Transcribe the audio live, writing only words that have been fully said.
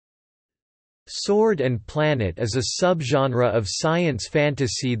Sword and Planet is a subgenre of science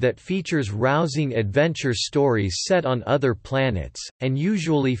fantasy that features rousing adventure stories set on other planets, and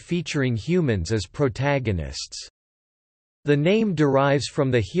usually featuring humans as protagonists. The name derives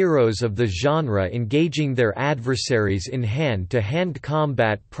from the heroes of the genre engaging their adversaries in hand-to-hand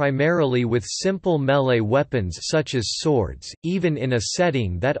combat primarily with simple melee weapons such as swords, even in a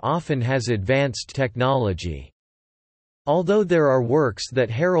setting that often has advanced technology. Although there are works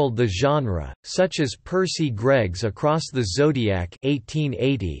that herald the genre, such as Percy Gregg's Across the Zodiac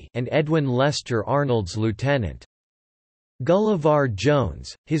 (1880) and Edwin Lester Arnold's Lieutenant Gulliver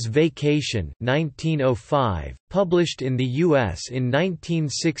Jones, His Vacation (1905), published in the U.S. in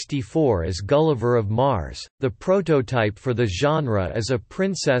 1964 as Gulliver of Mars, the prototype for the genre is A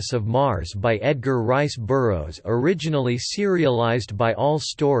Princess of Mars by Edgar Rice Burroughs, originally serialized by All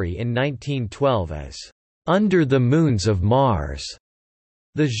Story in 1912 as Under the Moons of Mars.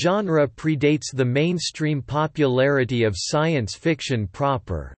 The genre predates the mainstream popularity of science fiction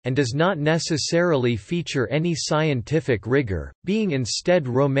proper, and does not necessarily feature any scientific rigor, being instead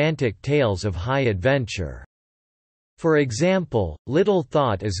romantic tales of high adventure. For example, little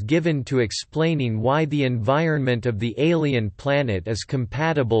thought is given to explaining why the environment of the alien planet is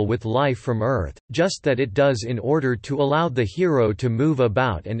compatible with life from Earth, just that it does in order to allow the hero to move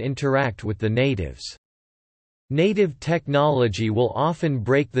about and interact with the natives. Native technology will often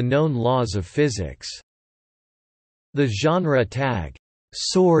break the known laws of physics. The genre tag,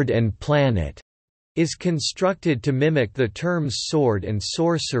 "sword and planet", is constructed to mimic the terms sword and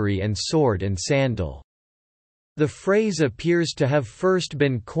sorcery and sword and sandal. The phrase appears to have first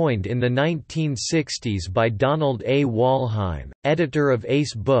been coined in the 1960s by Donald A. Wollheim, editor of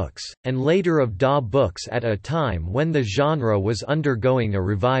Ace Books, and later of DA Books at a time when the genre was undergoing a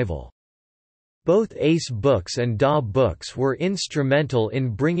revival. Both Ace Books and DA Books were instrumental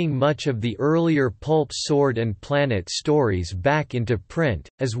in bringing much of the earlier pulp Sword and Planet stories back into print,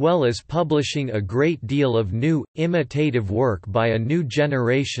 as well as publishing a great deal of new, imitative work by a new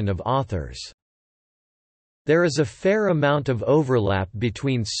generation of authors. There is a fair amount of overlap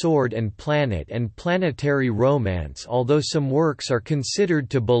between Sword and Planet and planetary romance, although some works are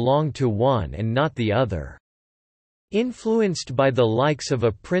considered to belong to one and not the other. Influenced by the likes of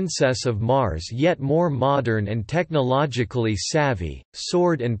A Princess of Mars, yet more modern and technologically savvy,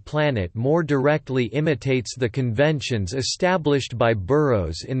 Sword and Planet more directly imitates the conventions established by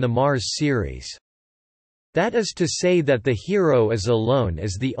Burroughs in the Mars series. That is to say that the hero is alone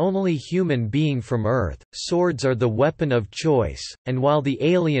as the only human being from Earth, swords are the weapon of choice, and while the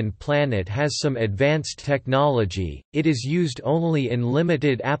alien planet has some advanced technology, it is used only in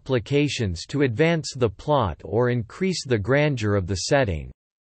limited applications to advance the plot or increase the grandeur of the setting.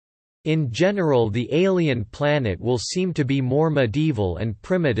 In general, the alien planet will seem to be more medieval and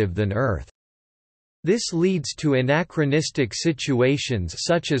primitive than Earth. This leads to anachronistic situations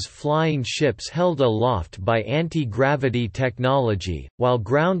such as flying ships held aloft by anti-gravity technology, while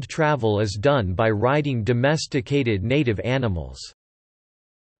ground travel is done by riding domesticated native animals.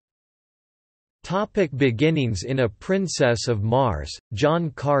 Beginnings in A Princess of Mars. John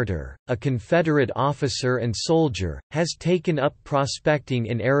Carter, a Confederate officer and soldier, has taken up prospecting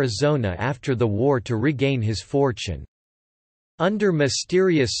in Arizona after the war to regain his fortune. Under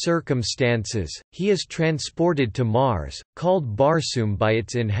mysterious circumstances, he is transported to Mars, called Barsoom by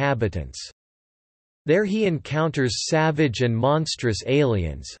its inhabitants. There he encounters savage and monstrous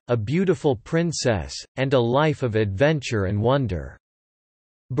aliens, a beautiful princess, and a life of adventure and wonder.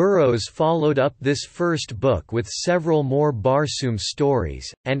 Burroughs followed up this first book with several more Barsoom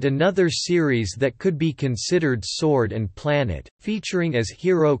stories, and another series that could be considered Sword and Planet, featuring as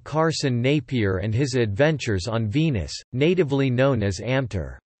hero Carson Napier and his adventures on Venus, natively known as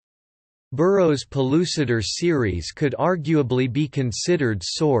Amtor. Burroughs' Pellucidar series could arguably be considered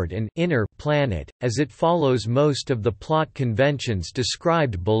Sword and Inner Planet, as it follows most of the plot conventions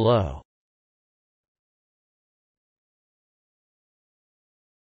described below.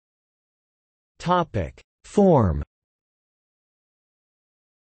 Form.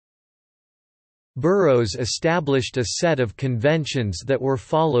 Burroughs established a set of conventions that were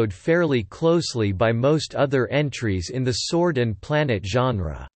followed fairly closely by most other entries in the Sword and Planet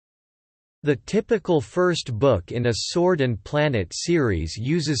genre. The typical first book in a Sword and Planet series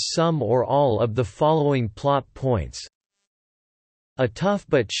uses some or all of the following plot points. A tough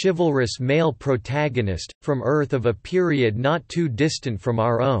but chivalrous male protagonist, from Earth of a period not too distant from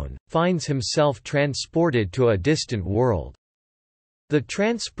our own, finds himself transported to a distant world. The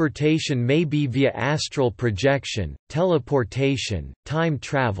transportation may be via astral projection, teleportation, time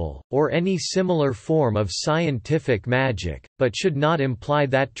travel, or any similar form of scientific magic, but should not imply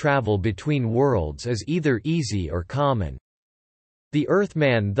that travel between worlds is either easy or common. The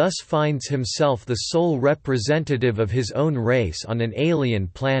Earthman thus finds himself the sole representative of his own race on an alien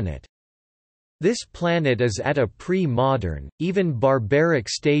planet. This planet is at a pre-modern, even barbaric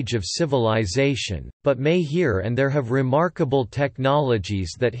stage of civilization, but may here and there have remarkable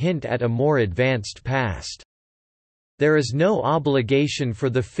technologies that hint at a more advanced past. There is no obligation for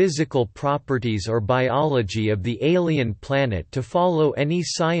the physical properties or biology of the alien planet to follow any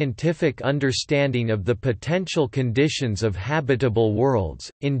scientific understanding of the potential conditions of habitable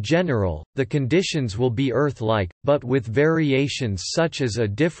worlds. In general, the conditions will be Earth-like, but with variations such as a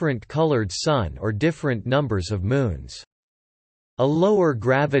different colored sun or different numbers of moons. A lower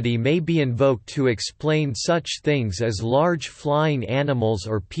gravity may be invoked to explain such things as large flying animals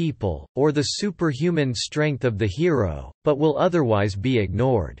or people, or the superhuman strength of the hero, but will otherwise be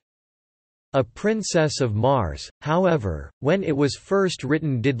ignored. A Princess of Mars, however, when it was first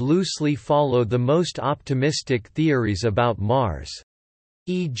written did loosely follow the most optimistic theories about Mars,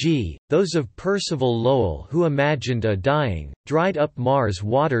 e.g., those of Percival Lowell, who imagined a dying, dried-up Mars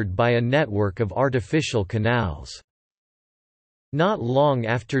watered by a network of artificial canals. Not long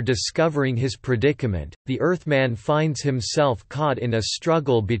after discovering his predicament, the Earthman finds himself caught in a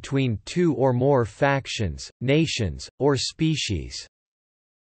struggle between two or more factions, nations, or species.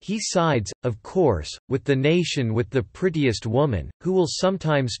 He sides, of course, with the nation with the prettiest woman, who will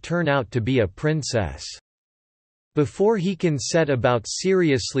sometimes turn out to be a princess. Before he can set about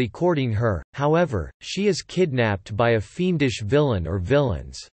seriously courting her, however, she is kidnapped by a fiendish villain or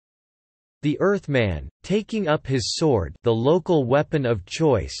villains. The Earthman, taking up his sword, the local weapon of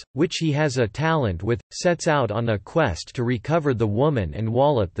choice, which he has a talent with, sets out on a quest to recover the woman and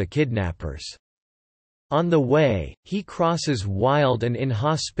wallop the kidnappers. On the way, he crosses wild and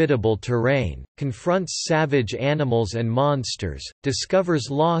inhospitable terrain, confronts savage animals and monsters, discovers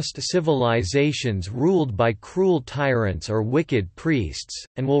lost civilizations ruled by cruel tyrants or wicked priests,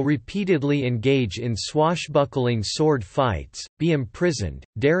 and will repeatedly engage in swashbuckling sword fights, be imprisoned,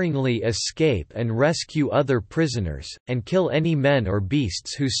 daringly escape and rescue other prisoners, and kill any men or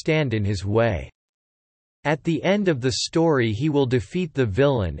beasts who stand in his way. At the end of the story he will defeat the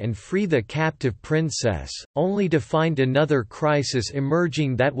villain and free the captive princess, only to find another crisis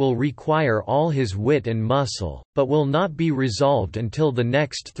emerging that will require all his wit and muscle, but will not be resolved until the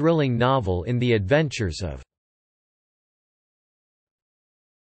next thrilling novel in the adventures of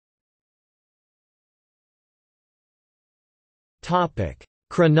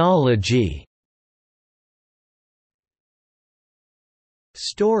Chronology.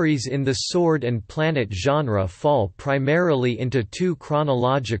 Stories in the sword and planet genre fall primarily into two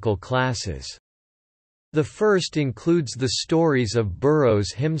chronological classes. The first includes the stories of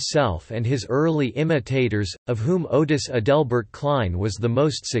Burroughs himself and his early imitators, of whom Otis Adelbert Kline was the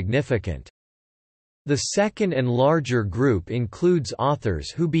most significant. The second and larger group includes authors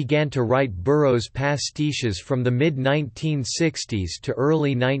who began to write Burroughs pastiches from the mid-1960s to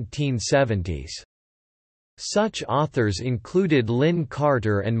early 1970s. Such authors included Lynn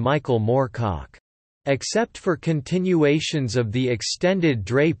Carter and Michael Moorcock. Except for continuations of the extended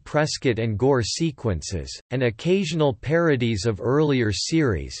Dre Prescott and Gore sequences, and occasional parodies of earlier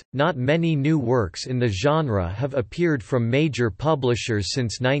series, not many new works in the genre have appeared from major publishers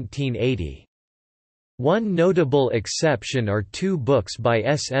since 1980. One notable exception are two books by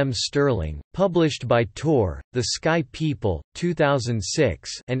S. M. Stirling, published by Tor, The Sky People,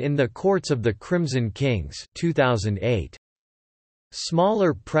 2006, and In the Courts of the Crimson Kings, 2008.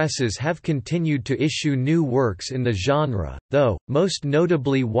 Smaller presses have continued to issue new works in the genre, though, most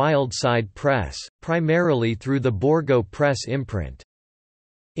notably Wildside Press, primarily through the Borgo Press imprint.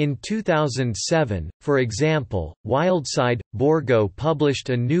 In 2007, for example, Wildside, Borgo published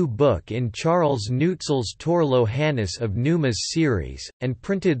a new book in Charles Neutzel's Torlo Hannes of Numa's series, and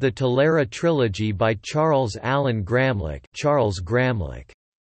printed the Tolera trilogy by Charles Allen Gramlich.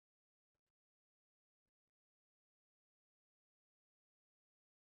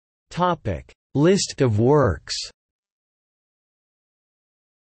 List of works.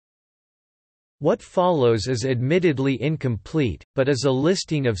 What follows is admittedly incomplete, but is a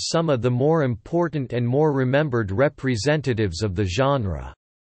listing of some of the more important and more remembered representatives of the genre.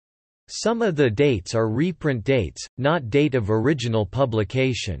 Some of the dates are reprint dates, not date of original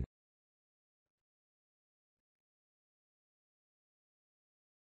publication.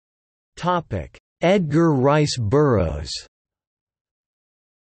 Edgar Rice Burroughs.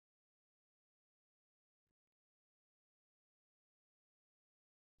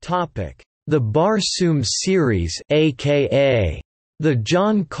 The Barsoom Series, a.k.a. the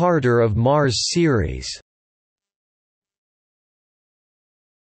John Carter of Mars series.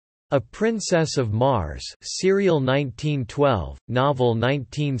 A Princess of Mars, serial 1912, novel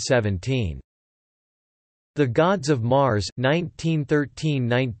 1917. The Gods of Mars,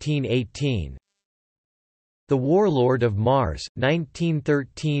 1913–1918. The Warlord of Mars,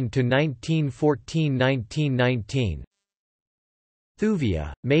 1913–1914–1919.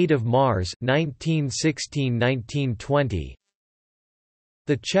 Thuvia, Maid of Mars, 1916–1920.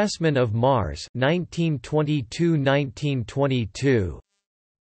 The Chessmen of Mars, 1922–1922.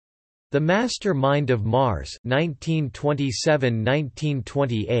 The Master Mind of Mars,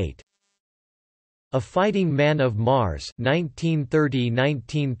 1927–1928. A Fighting Man of Mars,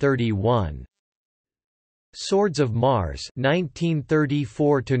 1930–1931. Swords of Mars,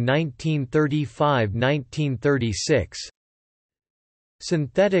 1934–1935–1936.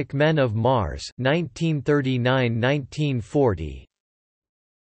 Synthetic Men of Mars, 1939–1940.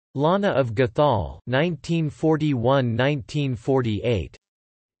 Lana of Gathal, 1941–1948.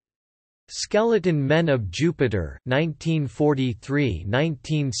 Skeleton Men of Jupiter,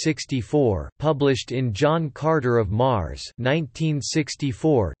 1943–1964, published in John Carter of Mars,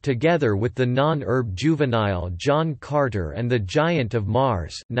 1964, together with the non-herb juvenile John Carter and the Giant of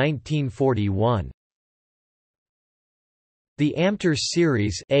Mars, 1941. The Amtor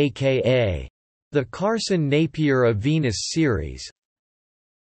Series, a.k.a. the Carson Napier of Venus series.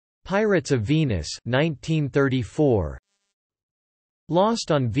 Pirates of Venus, 1934.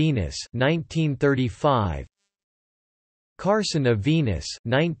 Lost on Venus, 1935. Carson of Venus,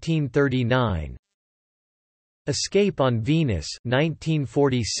 1939. Escape on Venus,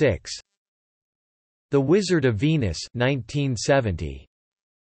 1946. The Wizard of Venus, 1970.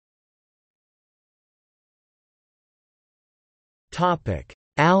 Topic: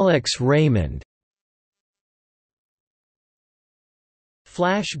 Alex Raymond.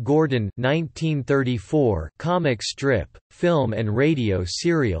 Flash Gordon, 1934, comic strip, film and radio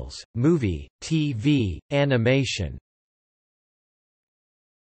serials, movie, TV, animation.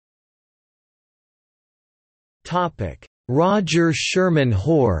 Topic: Roger Sherman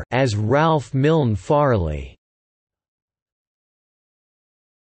Hoar as Ralph Milne Farley.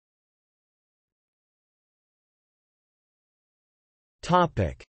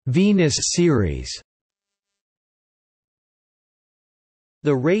 Topic: Venus series.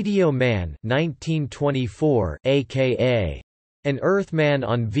 The Radio Man, 1924, a.k.a. An Earthman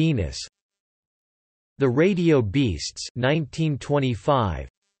on Venus. The Radio Beasts, 1925.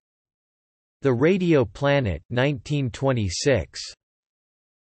 The Radio Planet, 1926.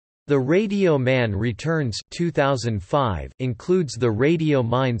 The Radio Man Returns, 2005, includes the Radio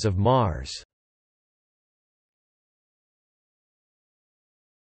Mines of Mars.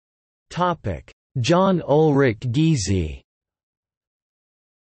 Topic: John Ulrich Giesy.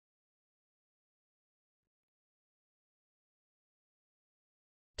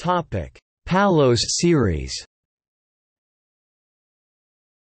 Topic: Palos series.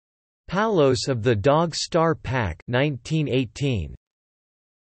 Palos of the Dog Star Pack, 1918.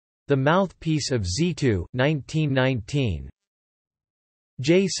 The Mouthpiece of Zitu, 1919.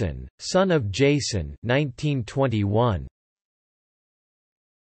 Jason, Son of Jason, 1921.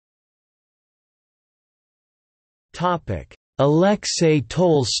 Topic: Alexei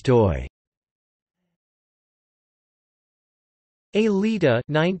Tolstoy. Aelita,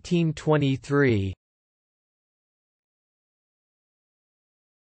 1923.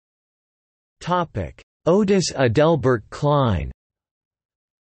 Topic: Otis Adelbert Kline.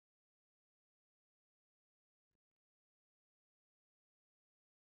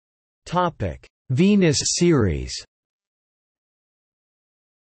 Topic: Venus series.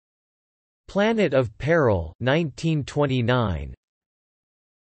 Planet of Peril, 1929.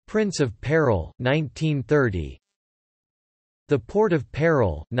 Prince of Peril, 1930. The Port of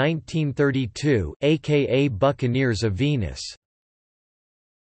Peril, 1932, a.k.a. Buccaneers of Venus.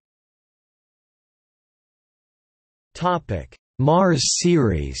 Topic: Mars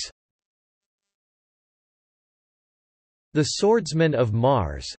series. The Swordsman of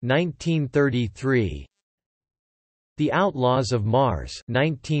Mars, 1933. The Outlaws of Mars,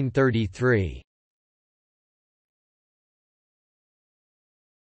 1933.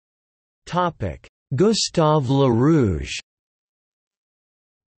 Topic: Gustave LeRouge.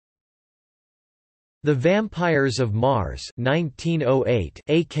 The Vampires of Mars, 1908,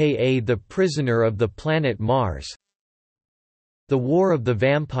 aka The Prisoner of the Planet Mars. The War of the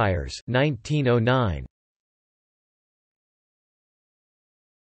Vampires, 1909.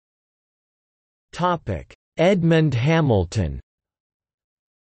 Topic: Edmond Hamilton.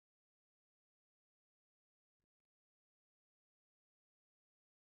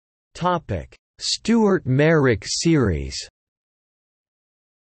 Stuart Merrick series.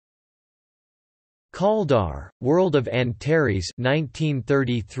 Kaldar, World of Antares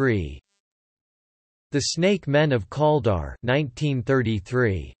 1933. The Snake Men of Kaldar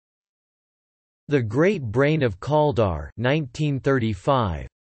 1933. The Great Brain of Kaldar 1935.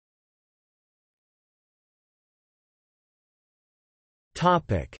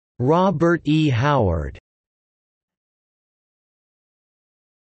 Robert E. Howard.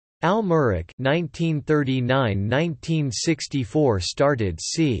 Almuric 1939–1964 started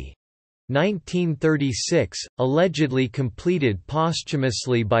c. 1936, allegedly completed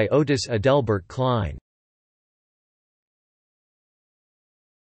posthumously by Otis Adelbert Kline.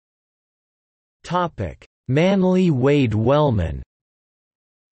 Manly Wade Wellman.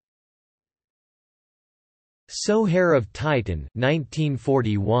 Sohair of Titan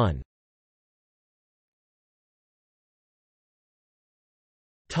 1941.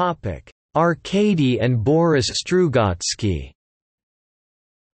 Arkady and Boris Strugatsky.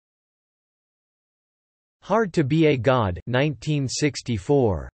 Hard to Be a God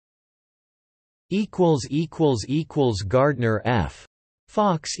 1964. Gardner F.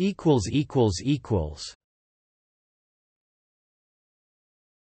 Fox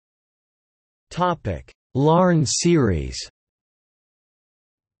Larn series.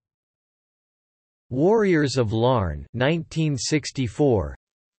 Warriors of Larn 1964.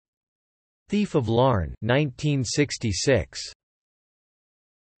 Thief of Larn 1966.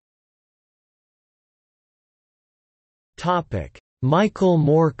 Michael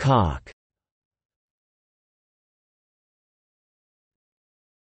Moorcock.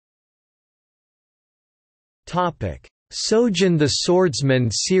 Sojan the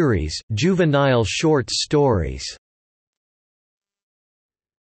Swordsman series, juvenile short stories.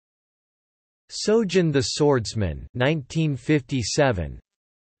 Sojan the Swordsman 1957.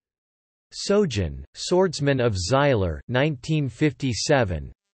 Sojan, Swordsman of Xylar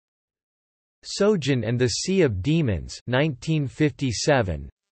 1957. Sojan and the Sea of Demons 1957.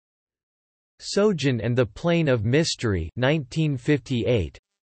 Sojan and the Plain of Mystery 1958.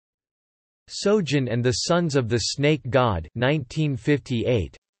 Sojan and the Sons of the Snake God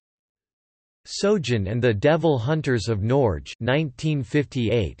 1958. Sojan and the Devil Hunters of Norge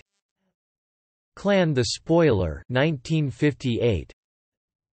 1958. Clan the Spoiler 1958.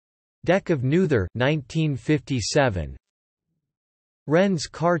 Deck of Neuther 1957. Rennes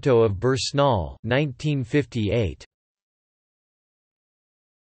Carto of Bersnal 1958.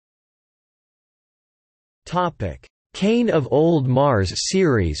 Kane of Old Mars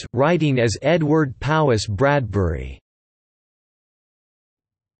series, writing as Edward Powys Bradbury.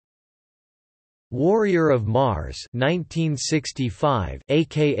 Warrior of Mars 1965,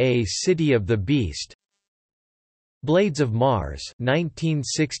 a.k.a. City of the Beast. Blades of Mars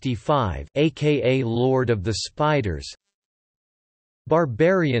 1965, a.k.a. Lord of the Spiders.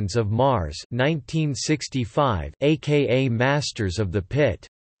 Barbarians of Mars 1965, a.k.a. Masters of the Pit.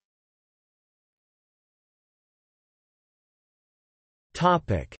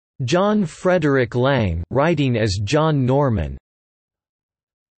 John Frederick Lang, writing as John Norman.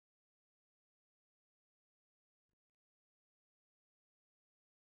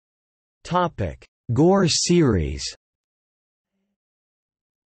 Gore series.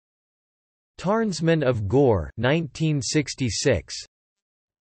 Tarnsman of Gore 1966.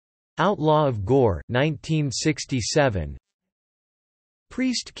 Outlaw of Gore 1967.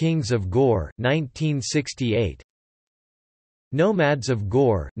 Priest Kings of Gore 1968. Nomads of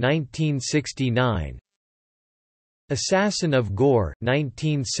Gore 1969. Assassin of Gore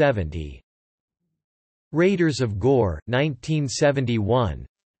 1970. Raiders of Gore 1971.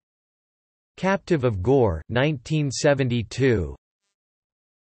 Captive of Gore 1972.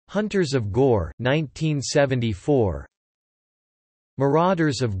 Hunters of Gore 1974.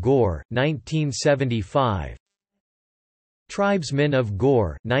 Marauders of Gore 1975. Tribesmen of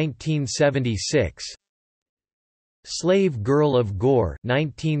Gore 1976. Slave Girl of Gore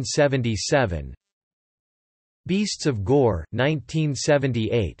 1977. Beasts of Gore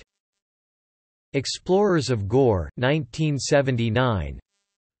 1978. Explorers of Gore 1979.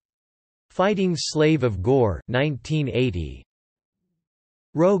 Fighting Slave of Gore 1980.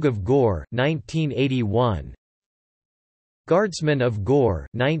 Rogue of Gore 1981. Guardsmen of Gore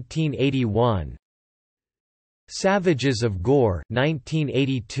 1981. Savages of Gore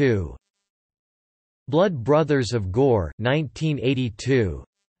 1982. Blood Brothers of Gore 1982.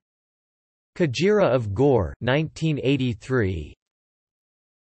 Kajira of Gore 1983.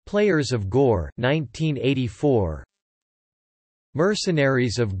 Players of Gore 1984.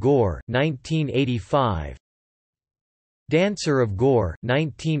 Mercenaries of Gore 1985. Dancer of Gore,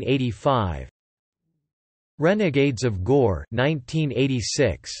 1985. Renegades of Gore,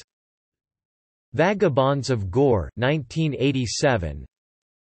 1986. Vagabonds of Gore, 1987.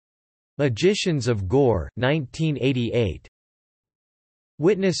 Magicians of Gore, 1988.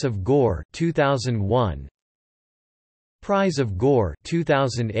 Witness of Gore, 2001. Prize of Gore,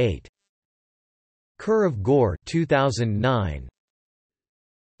 2008. Cur of Gore, 2009.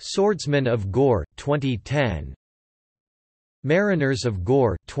 Swordsman of Gore, 2010. Mariners of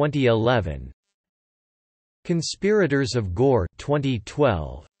Gore, 2011. Conspirators of Gore,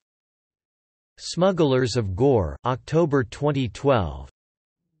 2012. Smugglers of Gore, October 2012.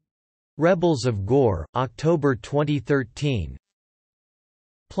 Rebels of Gore, October 2013.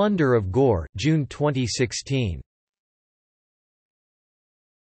 Plunder of Gore, June 2016.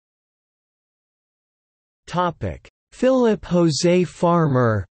 Topic: Philip José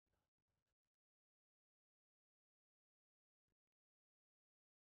Farmer.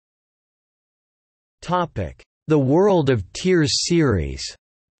 Topic: The World of Tears series.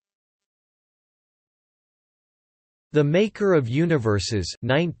 The Maker of Universes,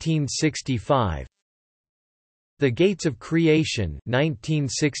 1965. The Gates of Creation,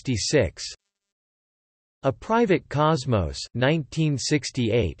 1966. A Private Cosmos,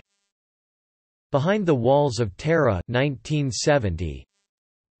 1968. Behind the Walls of Terra, 1970.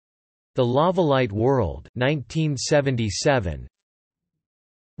 The Lavalite World, 1977.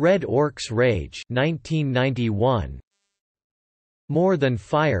 Red Orc's Rage, 1991. More Than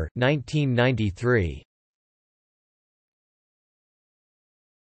Fire, 1993.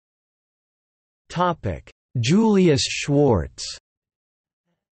 Topic: Julius Schwartz.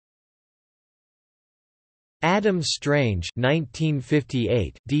 Adam Strange,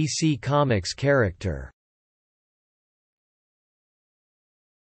 1958, DC Comics character.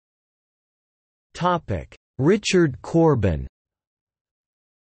 Topic: Richard Corbin.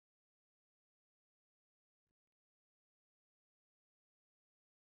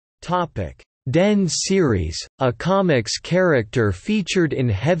 Topic: Den series, a comics character featured in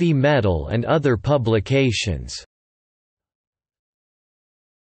Heavy Metal and other publications.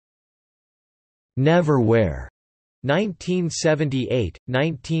 Neverwhere, 1978,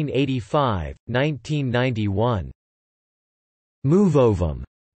 1985, 1991. Movovum,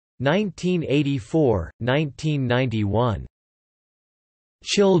 1984, 1991.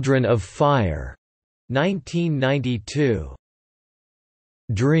 Children of Fire, 1992.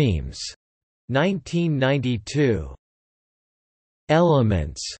 Dreams, 1992.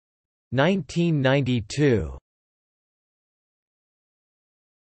 Elements, 1992.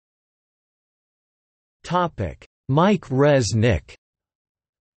 Topic: Mike Resnick.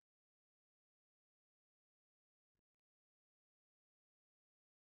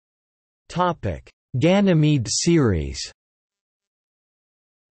 Topic: Ganymede series.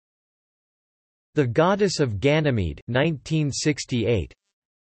 The Goddess of Ganymede, 1968.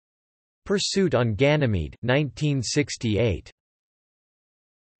 Pursuit on Ganymede, 1968.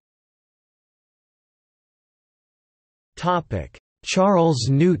 Topic: Charles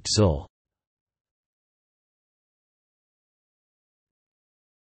Neutzel.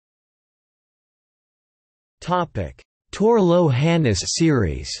 Topic: Torlo Hannes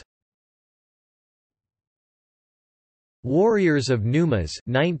series. Warriors of Numas,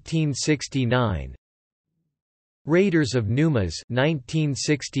 1969. Raiders of Numas,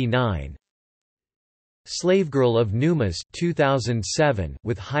 1969. Slavegirl of Numas, 2007,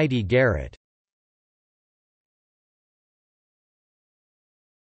 with Heidi Garrett.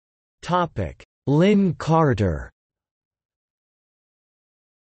 Topic: Lynn Carter.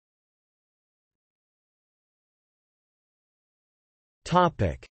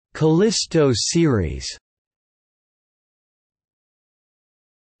 Topic: Callisto series.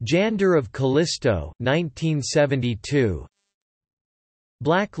 Jander of Callisto, 1972.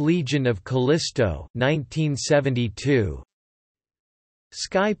 Black Legion of Callisto, 1972.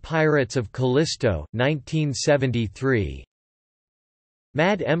 Sky Pirates of Callisto, 1973.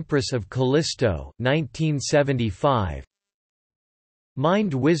 Mad Empress of Callisto, 1975.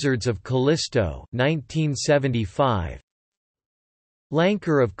 Mind Wizards of Callisto, 1975.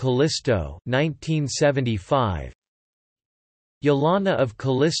 Lanker of Callisto, 1975. Yelena of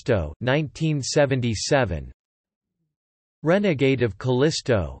Callisto, 1977. Renegade of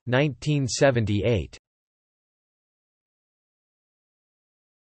Callisto, 1978.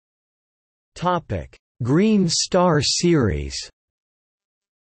 Topic: Green Star series.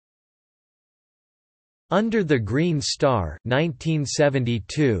 Under the Green Star,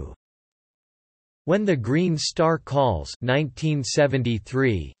 1972. When the Green Star Calls,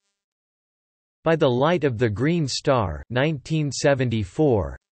 1973. By the Light of the Green Star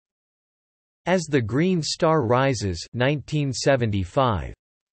 1974. As the Green Star Rises 1975.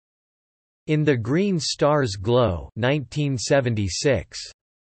 In the Green Star's Glow 1976.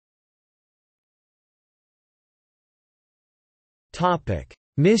 Topic: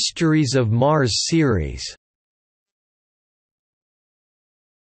 Mysteries of Mars series.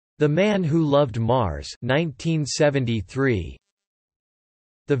 The Man Who Loved Mars 1973.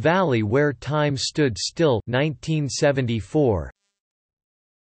 The Valley Where Time Stood Still 1974.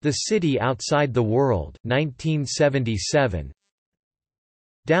 The City Outside the World 1977.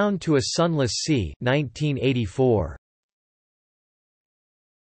 Down to a Sunless Sea 1984.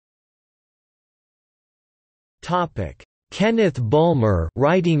 Topic: Kenneth Bulmer,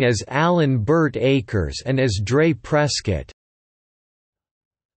 writing as Alan Burt Akers and as Dre Prescott.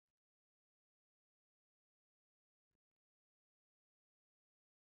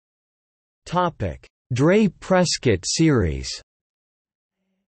 Topic: Dre Prescott series.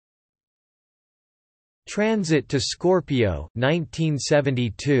 Transit to Scorpio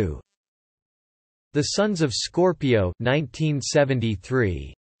 1972. The Sons of Scorpio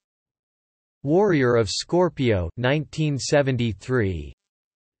 1973. Warrior of Scorpio 1973.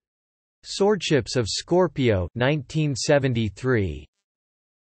 Swordships of Scorpio 1973.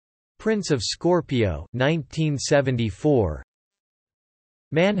 Prince of Scorpio 1974.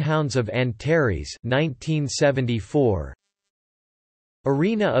 Manhounds of Antares 1974.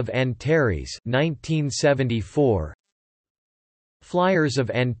 Arena of Antares 1974. Flyers of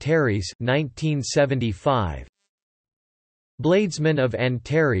Antares 1975. Bladesmen of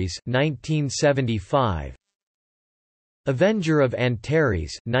Antares 1975. Avenger of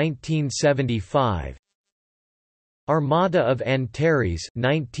Antares 1975. Armada of Antares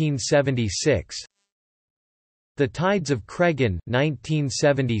 1976. The Tides of Cregan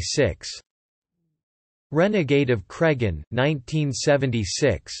 1976. Renegade of Cregan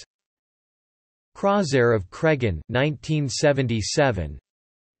 1976. Crosshair of Cregan 1977.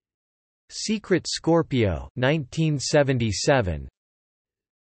 Secret Scorpio 1977.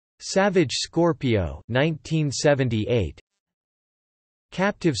 Savage Scorpio 1978.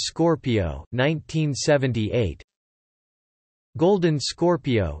 Captive Scorpio 1978. Golden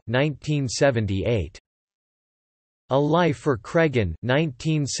Scorpio 1978. A Life for Cregan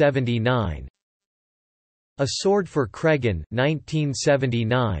 1979. A Sword for Cregan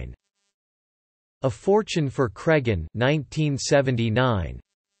 1979. A Fortune for Cregan 1979.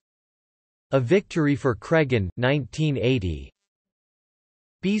 A Victory for Cregan 1980.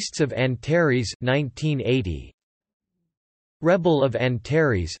 Beasts of Antares 1980. Rebel of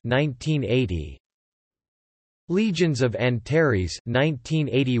Antares 1980. Legions of Antares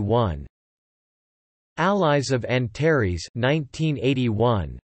 1981. Allies of Antares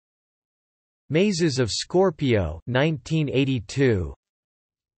 1981. Mazes of Scorpio 1982.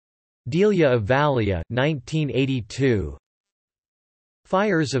 Delia of Valia 1982.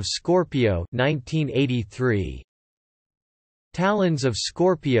 Fires of Scorpio 1983. Talons of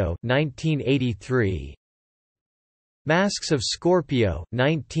Scorpio 1983. Masks of Scorpio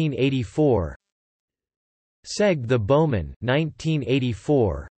 1984. Seg the Bowman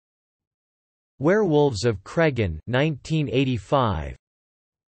 1984. Werewolves of Cregan 1985.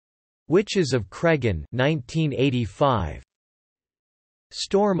 Witches of Cregan 1985.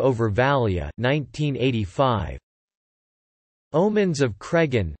 Storm over Valia 1985. Omens of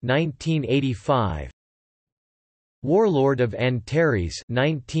Cregan 1985. Warlord of Antares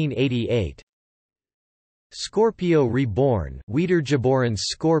 1988. Scorpio Reborn, Wiedergeboren's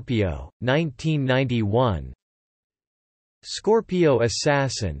Scorpio 1991. Scorpio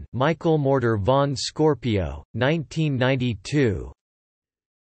Assassin, Michael Morter von Scorpio 1992.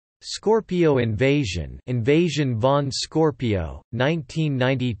 Scorpio Invasion, Invasion von Scorpio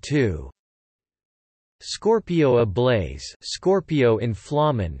 1992. Scorpio Ablaze, Scorpio in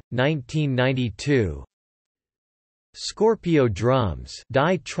Flammen 1992. Scorpio Drums,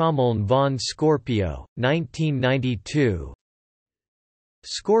 Die Trommeln von Scorpio 1992.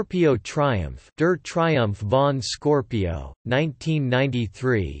 Scorpio Triumph, Der Triumph von Scorpio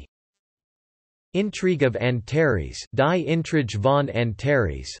 1993. Intrigue of Antares, Die Intrige von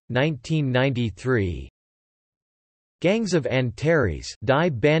Antares 1993. Gangs of Antares, Die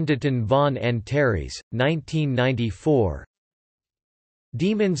Banditen von Antares 1994.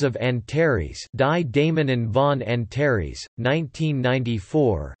 Demons of Antares, Die Dämonen von Antares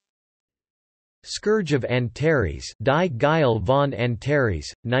 1994. Scourge of Antares, Die Geil von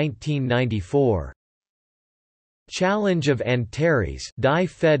Antares 1994. Challenge of Antares, Die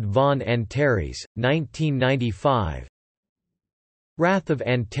Fed von Antares 1995. Wrath of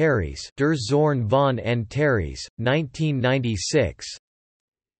Antares, Der Zorn von Antares, 1996.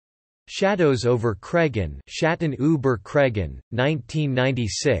 Shadows over Craigen, Schatten über Craigen,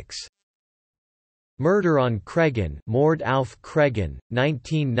 1996. Murder on Craigen, Mord auf Craigen,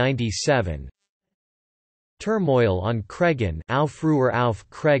 1997. Turmoil on Craigen, Aufruhr auf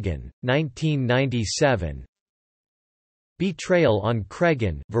Craigen, 1997. Betrayal on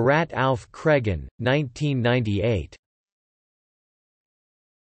Craigen, Verrat auf Craigen, 1998.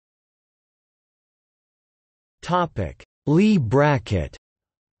 Topic: Lee bracket.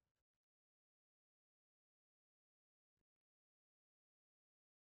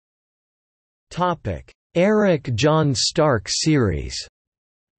 Topic: Eric John Stark series.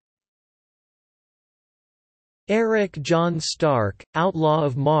 Eric John Stark, Outlaw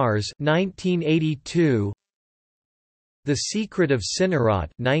of Mars, 1982. The Secret of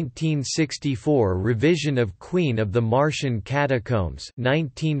Cinnarat, 1964 revision of Queen of the Martian Catacombs,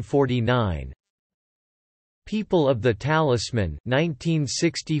 1949. People of the Talisman,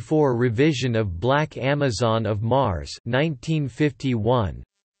 1964 revision of Black Amazon of Mars, 1951.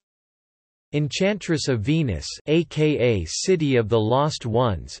 Enchantress of Venus, a.k.a. City of the Lost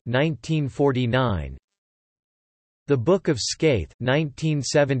Ones, 1949. The Book of Scaith,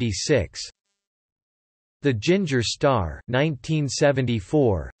 1976. The Ginger Star,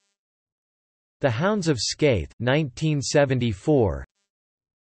 1974. The Hounds of Scaith, 1974.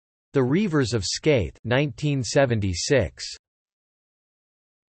 The Reavers of Scaith, 1976.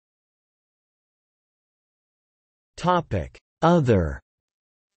 Topic: Other.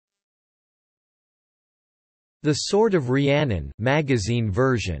 The Sword of Rhiannon magazine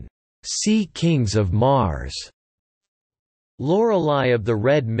version. Sea Kings of Mars. Lorelei of the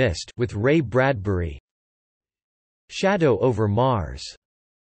Red Mist with Ray Bradbury. Shadow over Mars.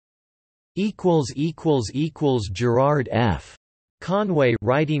 Gerard F. Conway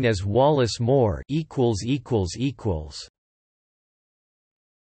writing as Wallace Moore.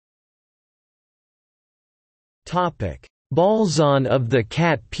 Topic: Balzan of the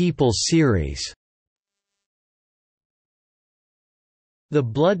Cat People series. The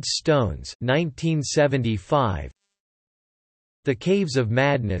Blood Stones, 1975. The Caves of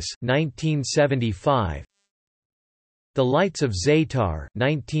Madness, 1975. The Lights of Zatar,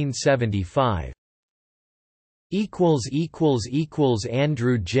 1975.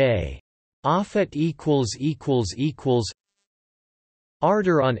 Andrew J. Offit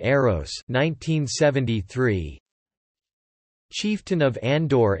Ardor on Eros, 1973. Chieftain of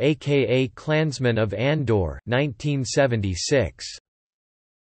Andor, a.k.a. Clansman of Andor, 1976.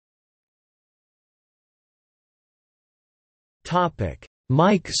 Topic: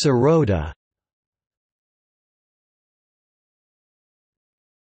 Mike Sirota.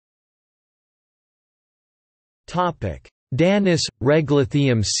 Topic: Danis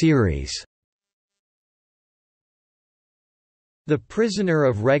Reglithium series. The Prisoner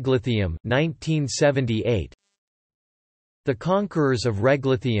of Reglithium, 1978. The Conquerors of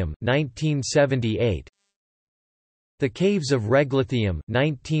Reglithium, 1978. The Caves of Reglithium,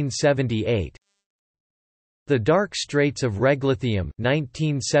 1978. The Dark Straits of Reglithium,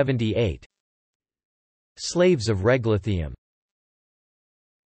 1978. Slaves of Reglithium.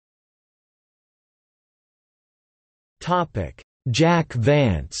 Topic: Jack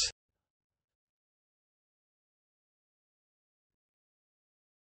Vance.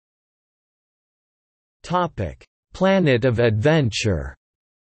 Topic: Planet of Adventure.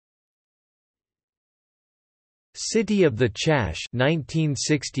 City of the Chash,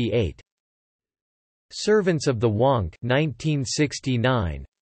 1968. Servants of the Wonk, 1969.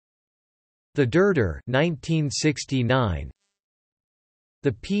 The Dirter, 1969.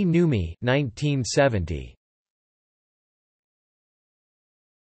 The P. Numi, 1970.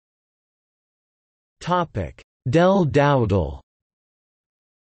 Topic: Del Dowdle.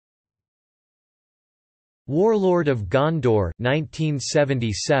 Warlord of Gondor,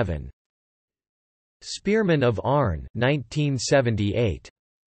 1977. Spearman of Arn, 1978.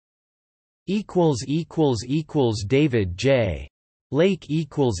 David J. Lake.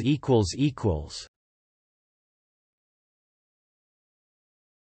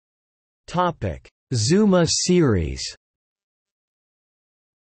 Topic: Zuma series.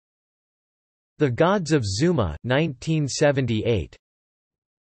 The Gods of Zuma, 1978.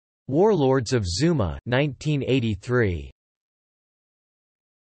 Warlords of Zuma, 1983.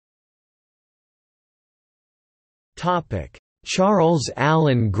 Topic: Charles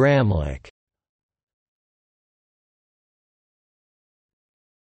Allen Gramlich.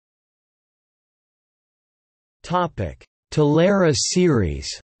 Topic: Tolera series.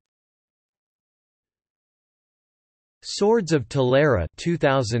 Swords of Tolera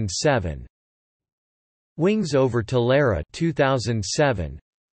 2007, Wings over Tolera 2007,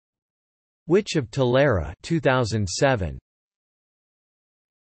 Witch of Tolera 2007.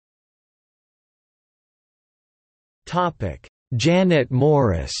 Topic: Janet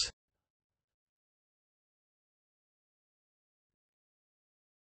Morris.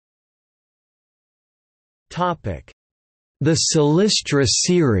 Topic: The Silistra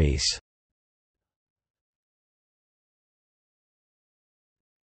series.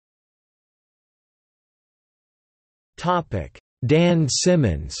 Topic: Dan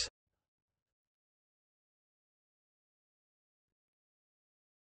Simmons.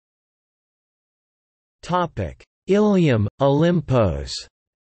 Topic: Ilium, Olympos.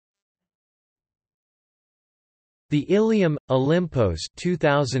 The Ilium, Olympos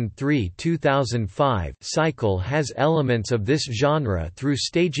 2003–2005 cycle has elements of this genre through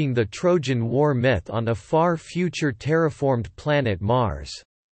staging the Trojan War myth on a far future terraformed planet Mars.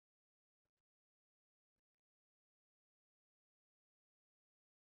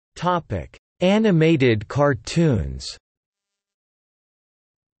 Animated cartoons.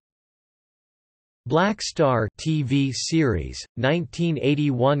 Black Star TV series,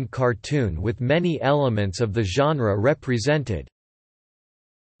 1981 cartoon with many elements of the genre represented.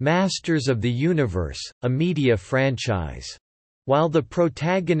 Masters of the Universe, a media franchise. While the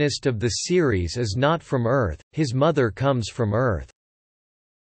protagonist of the series is not from Earth, his mother comes from Earth.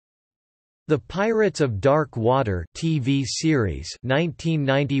 The Pirates of Dark Water TV series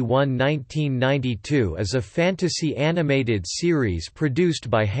 1991–1992 is a fantasy animated series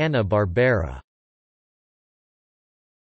produced by Hanna-Barbera.